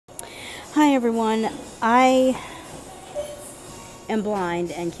Hi everyone, I am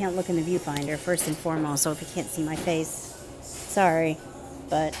blind and can't look in the viewfinder first and foremost, so if you can't see my face, sorry,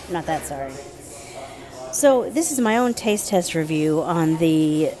 but not that sorry. So this is my own taste test review on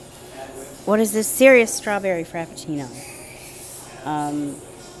the, what is this, Serious Strawberry Frappuccino.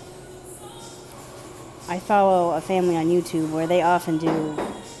 I follow a family on YouTube where they often do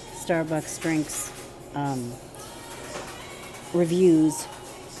Starbucks drinks reviews.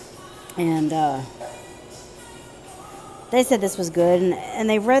 And they said this was good, and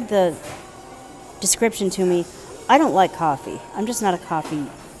they read the description to me. I don't like coffee. I'm just not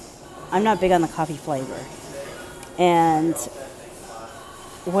I'm not big on the coffee flavor. And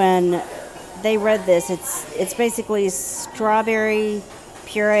when they read this, it's basically strawberry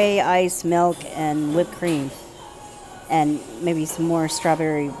puree, ice, milk, and whipped cream. And maybe some more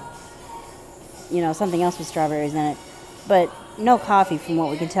strawberry, something else with strawberries in it. But no coffee from what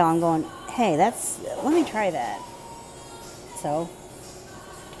we can tell. I'm going, hey, let me try that. So,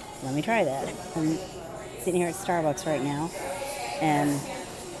 let me try that. I'm sitting here at Starbucks right now, and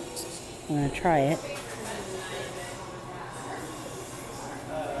I'm going to try it.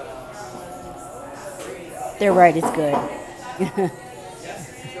 They're right, it's good.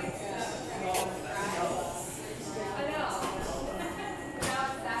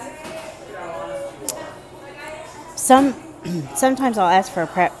 Sometimes I'll ask for a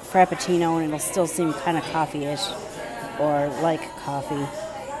Frappuccino and it'll still seem kind of coffee-ish or like coffee.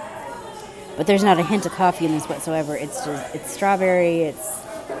 But there's not a hint of coffee in this whatsoever. It's strawberry,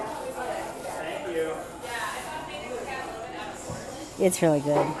 it's really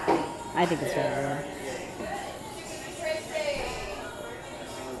good. I think it's really good.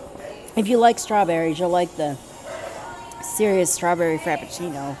 If you like strawberries, you'll like the Serious Strawberry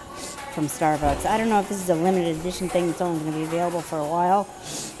Frappuccino from Starbucks. I don't know if this is a limited edition thing that's only going to be available for a while,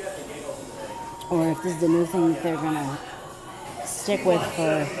 or if this is the new thing that they're going to stick with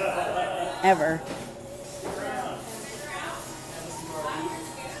forever.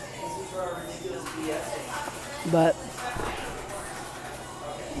 But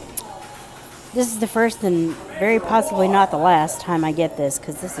this is the first and very possibly not the last time I get this,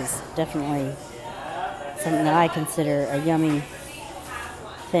 because this is definitely something that I consider a yummy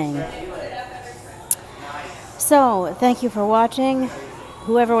thing. So, thank you for watching.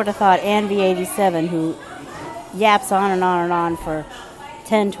 Whoever would have thought Anvi87, who yaps on and on and on for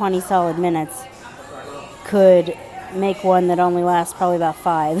 10-20 solid minutes, could make one that only lasts probably about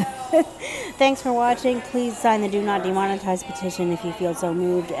 5. Thanks for watching. Please sign the Do Not Demonetize petition if you feel so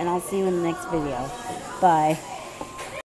moved, and I'll see you in the next video. Bye.